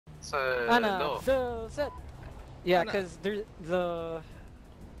Anna, low. the set. Yeah, Anna. because there's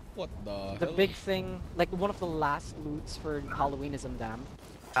What the the hell? big thing, like one of the last loots for Halloween is damn.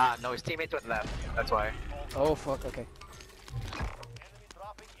 Ah, no, his teammates went left. That's why. Oh fuck, okay. Enemy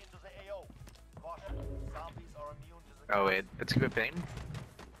dropping into the AO. Caution, zombies are immune to the Oh wait, it's a good thing.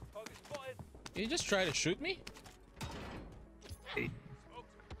 target spotted. You just try to shoot me?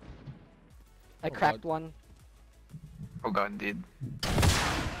 I Oh, cracked God. one. Oh god, indeed.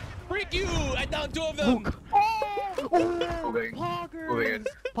 Freak you! I downed 2 of them! Moving. Poggers! Moving in.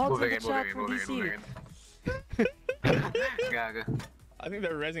 Pogs Moving in in, the chat for moving in, DC. moving in. Gaga. I think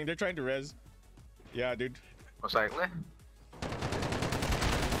they're rezzing. They're trying to res. Yeah, dude. Most likely.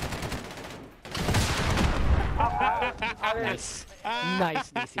 Nice.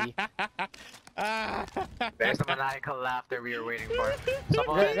 Nice, DC. There's the maniacal laughter we were waiting for.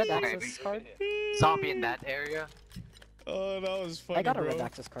 Someone, Red okay, access card. zombie in that area. Oh, that was funny, I got a bro. red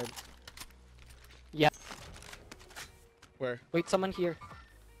access card. Yeah. Where? Wait, someone here.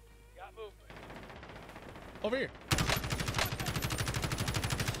 Got movement. Over here.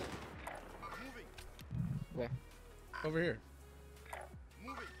 Moving. Where? Over here.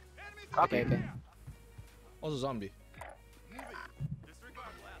 Moving. Enemy Copy. Okay, okay. Also zombie. moving. Disregard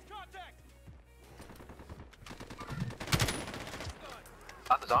blast. Contact.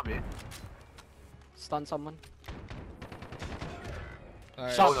 Not the zombie. Stun someone.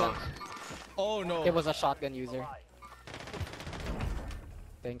 Alright. Shotgun. Oh no. It was a shotgun user.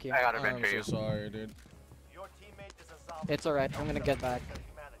 Thank you. I got a I'm vent for so you. sorry, dude. Your teammate is a zombie. It's alright, I'm gonna get back.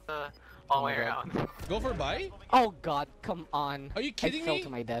 All the Oh way my around. Go for buy? Oh god, come on. Are you kidding I fell me? to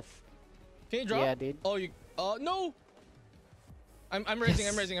my death. Can you drop? Yeah, dude. Oh, you. No. I'm raising.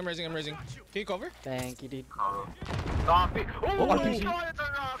 Yes. I'm raising. Can you cover? Thank you, dude. Oh. Zombie. Oh, RPG. God, it's a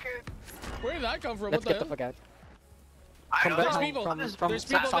rocket. Where did that come from? Let's what get the hell? fuck out. I From don't the- There's know. people. from- There's from people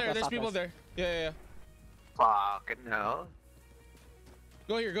southwest, there. There's southwest. people there. Yeah. Fucking hell.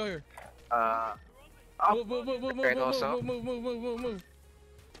 Go here. Oh, Move. Great also. Move.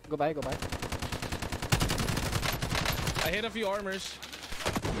 Go by. I hit a few armors.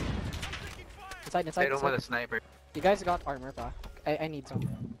 Inside. they don't want a sniper. You guys got armor, pa. I need some,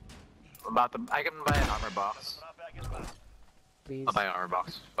 About the, I can buy an armor box. Drop back inbound. please. I'll buy an armor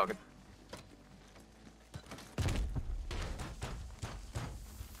box. Fuck it.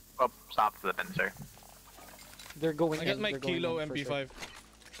 Oh, stop the fencer. They're going I got in. my they're going kilo in for MP5. sure.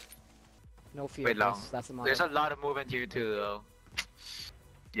 No fear, Wait long. boss. That's the motto. There's a lot of movement here too, though.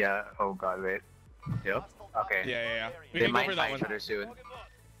 Yeah. Oh god, wait. Yep. Okay. Yeah. We They can go might for fight that each one. other soon. Target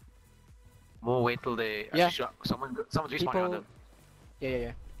locked. We'll wait till they. Yeah. Someone's respawning People- on them.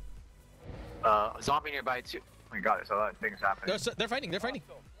 Yeah. Zombie nearby too. Oh my god, there's a lot of things happening. They're fighting.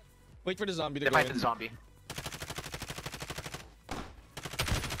 Wait for the zombie to They're go fighting in. the zombie.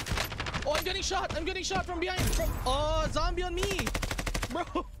 Oh, I'm getting shot from behind. Oh, zombie on me, bro.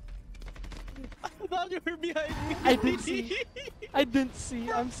 I thought you were behind me. I didn't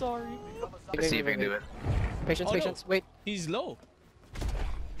see. I'm sorry. Let's see if we can do it. Patience. Oh, no. Patience. Wait. He's low.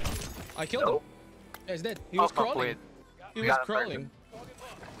 I killed No. him. Yeah, he's dead. He Oh, was fuck, crawling. wait. He We was got a crawling.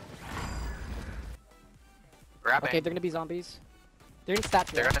 Grab Okay, it. they're gonna be zombies. They're in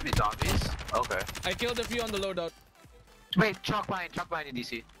statue. They're gonna be zombies? Okay. I killed a few on the loadout. Wait, chalk behind in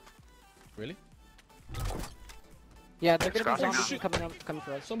DC. Really? Yeah, they're It's gonna be crossing zombies now. coming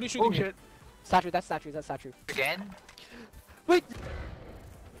for us. Somebody shooting Oh me. shit. Statue. That's statue. Again? Wait.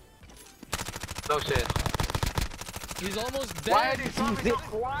 No shit. He's almost Why are dead. these zombies so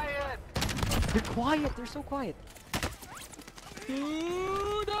quiet? They're quiet. They're so quiet.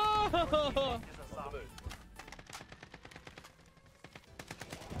 Dude, no! Is a zombie.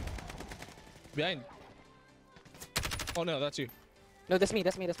 Behind. Oh no, that's you. No, that's me. No.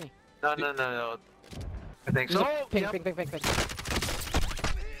 I think There's so. a ping.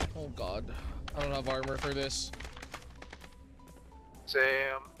 Oh god. I don't have armor for this. Same.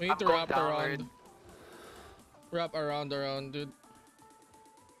 We need I'm to going wrap downward. around. Wrap around, dude.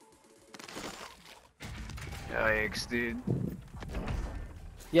 Yikes, dude.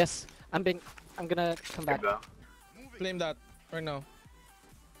 Yes, I'm gonna come back. Good though. Flame that right now.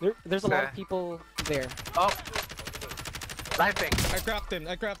 There's a lot of Okay. people there. Oh! Sniping!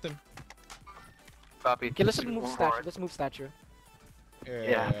 I cracked him. Copy. Okay, let's just move Move statue. forward. Let's move statue.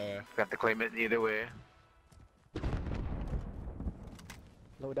 Yeah. We have to claim it either way.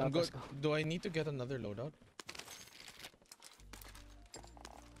 Load I'm out. good. Let's go. Do I need to get another loadout?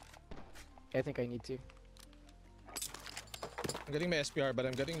 I think I need to. I'm getting my SPR, but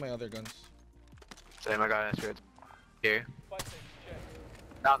I'm getting my other guns. Same, I got an here. Fight safety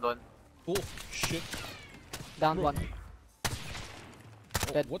check. Down one. Oh shit! Down one.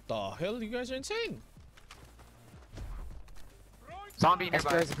 Dead. What the hell? You guys are insane. Zombie SPR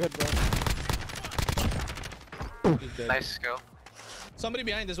nearby. is good, bro. He's dead. Nice skill. Somebody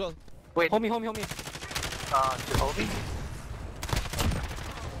behind as well. Wait, Homie. homie?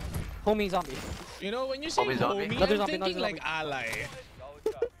 Homie zombie. You know, when you say Homie zombie. homie, Another I'm zombie, thinking another like ally.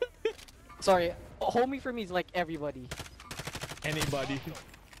 Sorry, homie for me is like everybody. Anybody.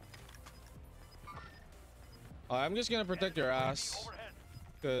 I'm just gonna protect your ass.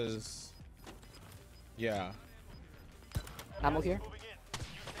 Cause... Yeah. Ammo here.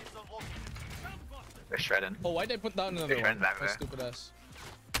 They're shredding. Oh, why'd I put down another Hey, one? back My there. stupid ass.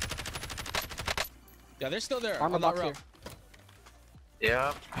 Yeah, they're still there. Armor On that box rock. here.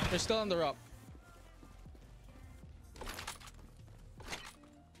 Yeah. They're still on the rock.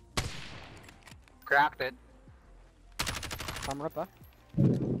 Cracked it. Armor up, huh?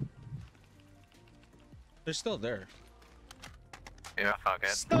 They're still there. Yeah, fuck it.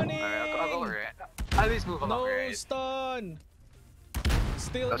 Stunning! Alright, I'll go over it. At least move along, No right? stun!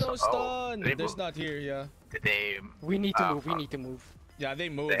 Still That's- no oh, stun! they There's move. not here, yeah. They... We need to Ah, move. We fuck. need to move. Yeah, they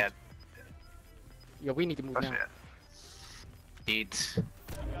moved. They had... Yeah, we need to move Oh now. shit.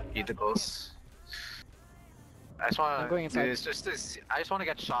 Eat the ghosts. I just wanna I'm going do inside. this, just this. I just wanna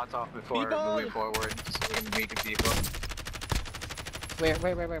get shots off before People! moving forward, so we can make it people.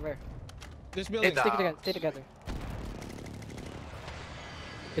 Where? This building. It's, Stay together. Stay together.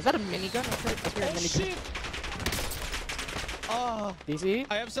 Is that a minigun? I swear a Oh minigun. shit! Ah, DC?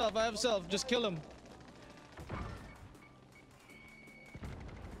 I have self. Just kill him.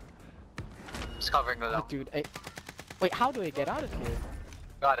 Just covering the Oh, dude, wait, how do I get out of here?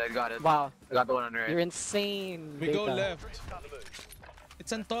 Got it. Wow, I got the one on the you're right. insane. We go Data. left.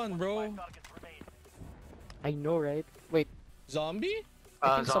 It's Anton, bro. I know, right? Wait, Zombie?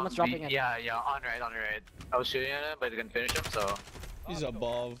 I think someone's zombie. dropping in. Yeah, on right. I was shooting at him, but I didn't finish him, so... He's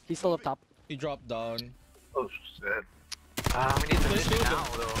above. he's still up top. He dropped down. Oh shit. We need to There's finish two of now,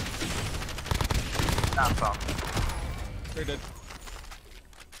 though. Nah, fuck. They're dead.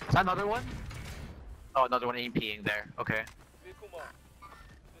 Is that another one? Oh, another one APing there. Okay.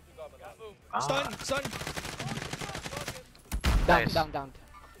 Stun! Nice. Down.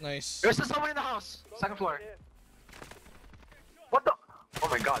 Nice. There's still someone in the house. Second floor. What the? Oh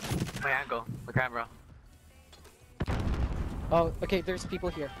my god. My angle. My camera. Oh, okay, there's people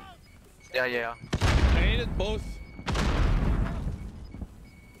here. Yeah. I needed both.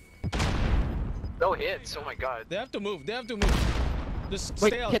 No hits. Oh my god. They have to move. Just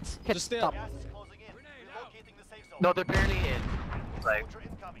Wait, stay out. hits, Just stay out. stop. Gas is closing in. Relocating the safe zone. No, they're barely in. Like, Soldier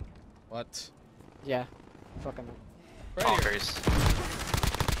incoming. What? Yeah. Fucking. Right here. bonkers.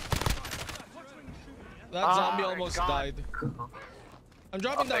 That zombie Oh, almost God. died. I'm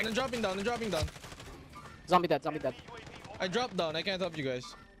dropping down. Okay. I'm dropping down. Zombie dead. I dropped down. I can't help you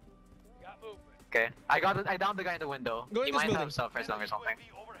guys. Okay. I downed the guy in the window. Go in He this might building. have himself first long or something.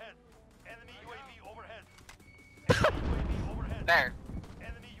 UAV overhead. Enemy UAV overhead. Enemy UAV overhead. There.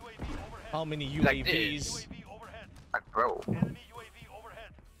 Enemy UAV overhead. How many Like UAVs? UAV overhead. Like, bro. Enemy UAV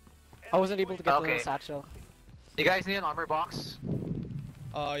overhead. I wasn't able to get to Okay. the satchel You guys need an armor box?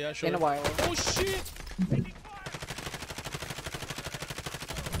 Yeah, sure. in a while. Oh shit!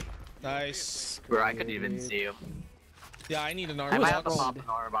 Nice. Bro, I couldn't even see you. Yeah, I need an I armor might have to box. pop an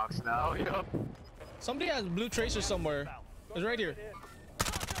armor box now. Yup. Somebody has blue tracer somewhere. It's right here.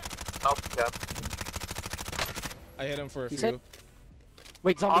 Oh, yep. I hit him for a He few. said-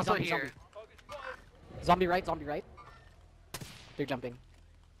 Wait, zombie, Also zombie, here. zombie right. They're jumping.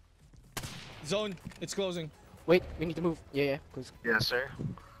 Zone. It's closing. Wait, we need to move. Yeah, close. Yes, sir.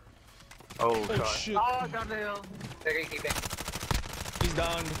 Oh, Oh god. shit. Oh, down the hill. They're keeping. He's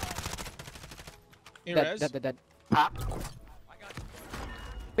down. In Dead. res? Pop.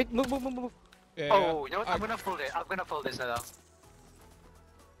 Wait, move. Yeah, Oh, you know what? I- I'm gonna fold it. I'm gonna fold this now.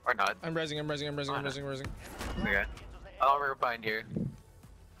 Or not. I'm resing. Okay. Armor behind here.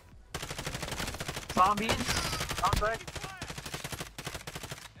 Zombies. Outside.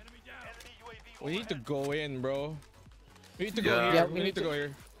 Enemy UAV We need to go in, bro. We need to Yeah. go here. Yeah, we need to go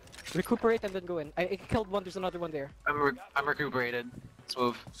here. Recuperate and then go in. I killed one. There's another one there. I'm recuperated. Let's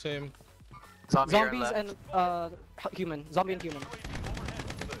move. Same. Zombie here Zombies left. and human. Zombie and human.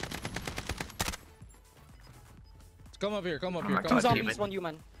 Come up here. Oh my Come God. Two up. zombies, human. one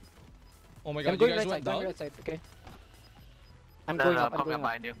human. Oh my I'm god, you going guys right went side. Going down? right side. Okay. I'm No, going no, up. I'm coming going up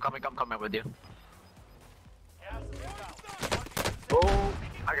up. behind you. Coming with you. Gas is inbound. Oh,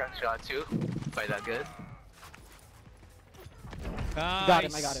 I got shot too. Fight that good. Nice. Got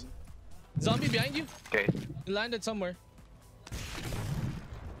him. I got him. Zombie behind you. Okay. He landed somewhere.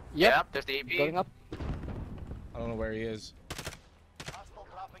 Yep. There's the AP. Going up. I don't know where he is. Hostile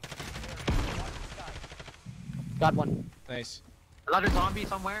Got one. Nice. Another zombie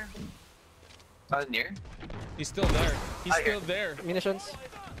somewhere. Not near. He's still there. He's Okay. still there. Munitions.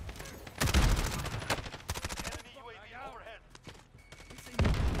 Enemy UAV overhead.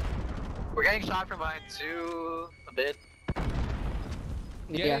 We're getting shot from behind too a bit.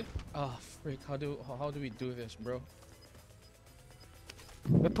 Yeah. Oh freak! How do we do this, bro?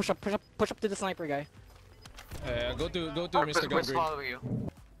 Wait, push up to the sniper guy. Go to Our Mr. Chris Gungreen. following you.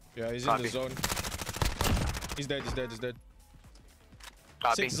 Yeah, he's Copy. in the zone. He's dead. He's dead. He's dead.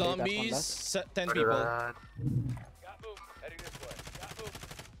 Copy. 6 Okay, that's one zombies, less. 10 Roger people. that. Got moved. Heading this way. Got moved.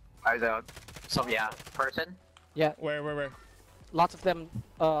 Eyes out. Some person. Yeah, Where? lots of them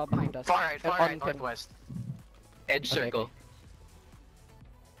behind us. Far right, On pin. northwest. Edge Okay, circle. okay.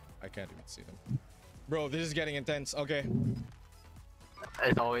 I can't even see them. Bro, this is getting intense. Okay.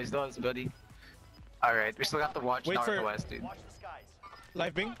 It always does, buddy. Alright, we still got to watch Wait for- northwest, dude. Watch the skies.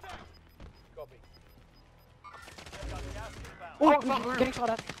 Live ping. Copy. Got gas inbound. Oh, fuck, we're- getting shot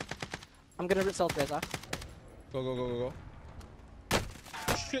at. I'm gonna self-res, huh? Go.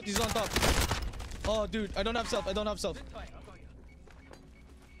 Shit, he's on top. Oh, dude, I don't have self. Oh no.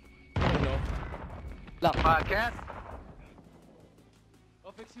 No. Cat.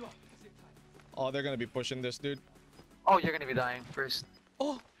 Oh, they're gonna be pushing this, dude. Oh, you're gonna be dying first.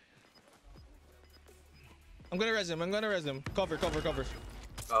 Oh. I'm gonna res him. Cover.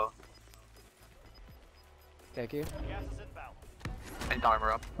 Oh, Thank you. Gas is inbound. and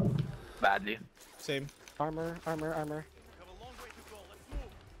armor up. Badly. Same. Armor. We have a long way to go. Let's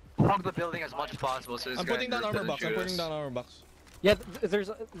move. Hog the building as much as possible so I'm putting down armor box. Yeah, there's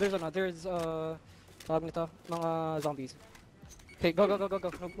tawag nito, mga zombies. Okay, go.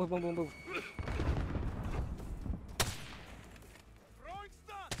 Move. Throwing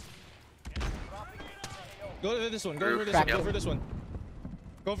stun. Enemy dropping into the AO. Go for this one. Crack Go it. for this one.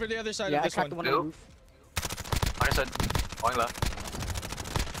 Go for the other side Yeah, of I this cracked the one. one on the Blue. roof. Understood. Going left.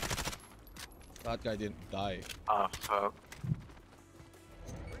 That guy didn't die. Oh, fuck.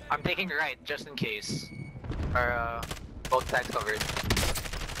 I'm taking right just in case. Or, both sides covered.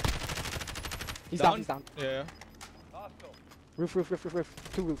 He's down. Yeah. Hostile. Roof.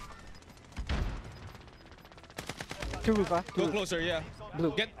 Two roof. Two roof, huh? Two Go roof. closer. Yeah.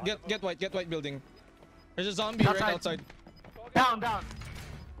 Blue. Get white building. There's a zombie right Outside. outside. Down.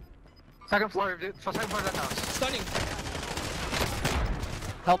 Second floor, dude. Second floor of that house. Stunning.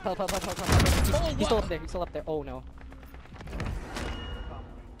 Help. Oh, He's still what? up there. Oh no.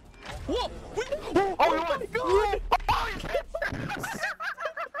 Whoa! Oh, we won! Yeah.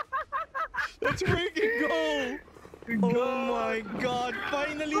 Let's freaking go! Oh my god!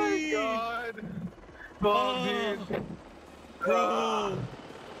 Finally! God! Oh, dude. bro!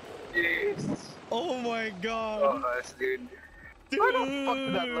 Jeez. Oh my god! Us, dude. Dude! How the fuck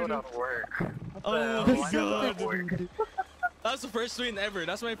did that loadout work? What Oh the my hell? Why did God. that work? That's the first win ever.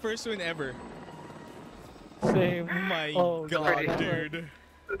 That's my first win ever. Same. Oh my Oh, god, pretty dude.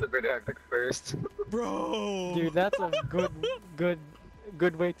 That's a pretty hectic first. Bro! Dude, that's a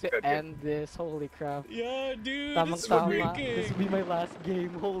good way to Good. end this. Holy crap. Yeah, dude, Tamang it's tama. This freaking. will be my last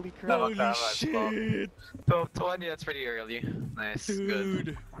game. Holy crap. Tamang Holy tama, shit, Top 20, that's pretty early. Nice, good.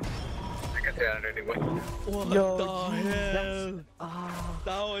 dude. I got 300 anyway. What Yo, the geez, hell?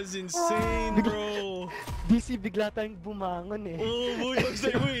 That was insane, bro. DC bigla tayong bumangon eh. Oh boy, I was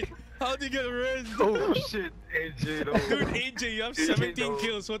like, wait, how'd you get red? Oh shit, AJ, no. Dude, AJ, you have AJ, 17 no.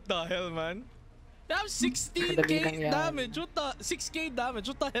 kills. What the hell, man? You have Madali 16k lang yan. damage. What the? 6k damage.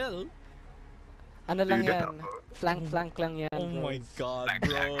 What the hell? Ano lang Dude, yan? Flank lang yan. Oh my bros. god, Flank,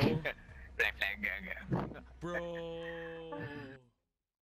 bro. flank. Flank, gang. Bro.